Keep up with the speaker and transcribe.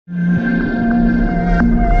Brought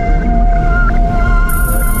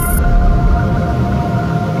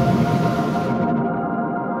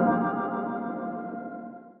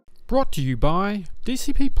to you by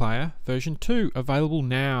DCP Player version 2, available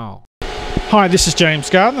now. Hi, this is James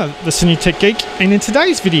Gardner, the CineTechGeek, and in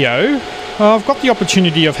today's video I've got the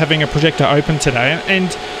opportunity of having a projector open today, and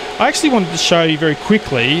I actually wanted to show you very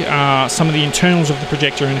quickly some of the internals of the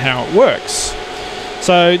projector and how it works.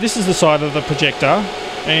 So this is the side of the projector,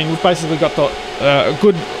 and we've basically got a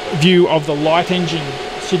good view of the light engine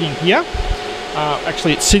sitting here.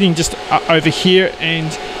 Actually, it's sitting just over here, and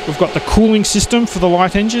we've got the cooling system for the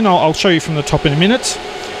light engine. I'll show you from the top in a minute.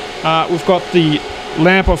 We've got the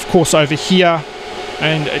lamp, of course, over here,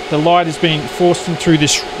 and the light is being forced in through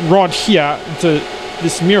this rod here into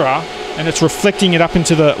this mirror, and it's reflecting it up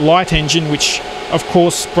into the light engine, which of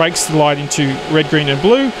course breaks the light into red, green and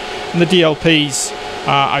blue, and the DLPs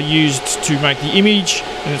are used to make the image,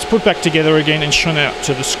 and it's put back together again and shone out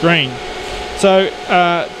to the screen. So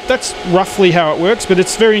that's roughly how it works, but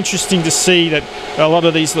it's very interesting to see that a lot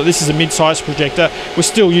of these, this is a mid-sized projector, we're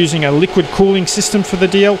still using a liquid cooling system for the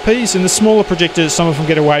DLPs, and the smaller projectors, some of them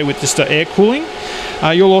get away with just air cooling.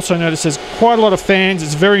 You'll also notice there's quite a lot of fans.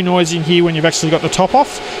 It's very noisy in here when you've actually got the top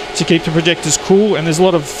off to keep the projectors cool, and there's a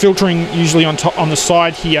lot of filtering usually on the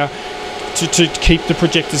side here to keep the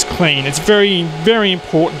projectors clean. It's very, very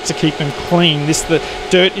important to keep them clean. The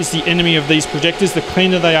dirt is the enemy of these projectors. The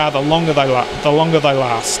cleaner they are, the longer they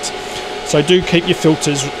last. So do keep your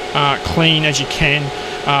filters clean as you can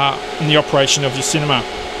in the operation of your cinema.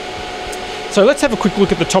 So let's have a quick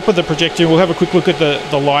look at the top of the projector. We'll have a quick look at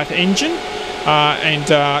the light engine,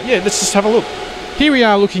 yeah, let's just have a look. Here we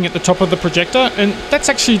are looking at the top of the projector, and that's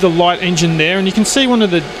actually the light engine there, and you can see one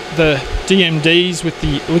of the DMDs with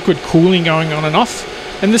the liquid cooling going on and off,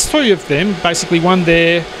 and there's three of them, basically one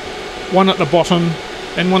there, one at the bottom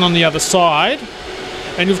and one on the other side,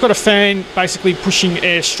 and we've got a fan basically pushing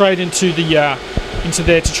air straight into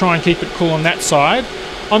there to try and keep it cool on that side.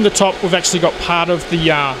 On the top we've actually got part of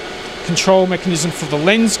the control mechanism for the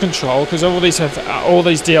lens control, because all these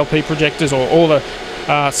DLP projectors, or all the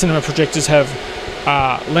cinema projectors, have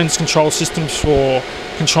lens control systems for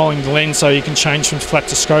controlling the lens, so you can change from flat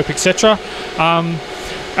to scope, etc.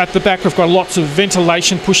 At the back we've got lots of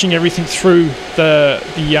ventilation pushing everything through where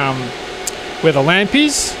the lamp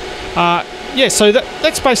is. Yeah, so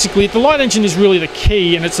that's basically it. The light engine is really the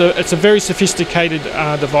key, and it's a very sophisticated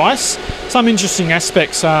device. Some interesting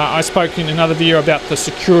aspects. I spoke in another video about the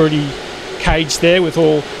security cage there with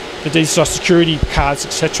all the digital security cards,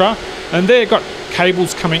 etc. And they've got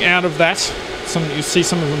cables coming out of that. You see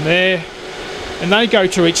some of them there, and they go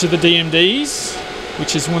to each of the DMDs,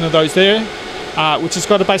 which is one of those there, which has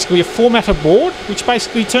got basically a formatter board, which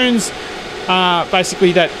basically turns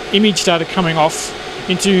basically that image data coming off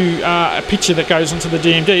into a picture that goes onto the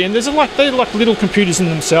DMD, and they're like little computers in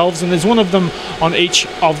themselves, and there's one of them on each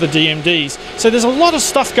of the DMDs. So there's a lot of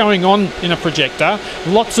stuff going on in a projector,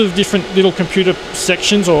 lots of different little computer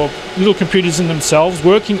sections or little computers in themselves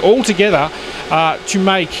working all together to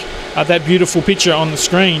make that beautiful picture on the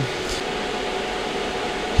screen.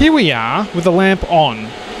 Here we are with the lamp on.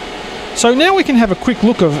 So now we can have a quick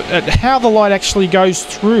look at how the light actually goes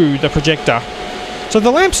through the projector. So the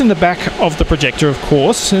lamp's in the back of the projector, of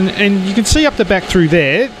course, and you can see up the back through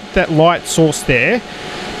there, that light source there.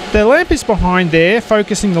 The lamp is behind there,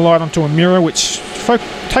 focusing the light onto a mirror, which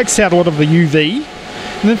takes out a lot of the UV,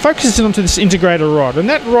 and then focuses it onto this integrator rod. And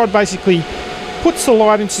that rod basically puts the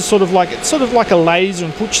light into sort of like a laser,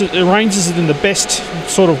 and arranges it in the best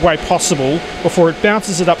sort of way possible before it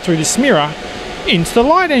bounces it up through this mirror into the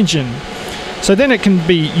light engine. So then it can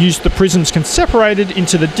be used, the prisms can separate it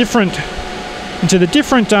into the different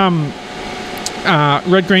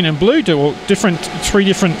red, green and blue, or three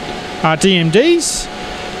different DMDs,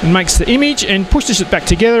 and makes the image and pushes it back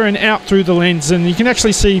together and out through the lens, and you can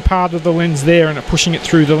actually see part of the lens there and pushing it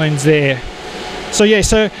through the lens there. So yeah,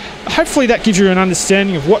 so hopefully that gives you an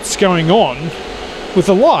understanding of what's going on with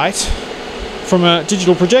the light from a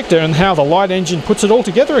digital projector and how the light engine puts it all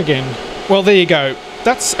together again. Well, there you go.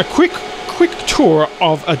 That's a quick tour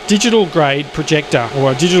of a digital grade projector,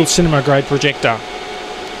 or a digital cinema grade projector.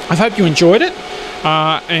 I hope you enjoyed it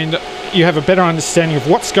and you have a better understanding of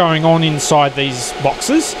what's going on inside these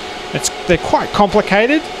boxes. They're quite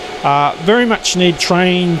complicated, very much need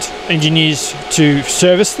trained engineers to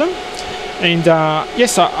service them. And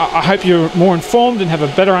yes, I hope you're more informed and have a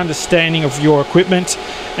better understanding of your equipment,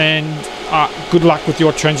 and good luck with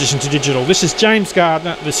your transition to digital. This is James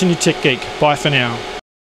Gardner, the CineTechGeek. Bye for now.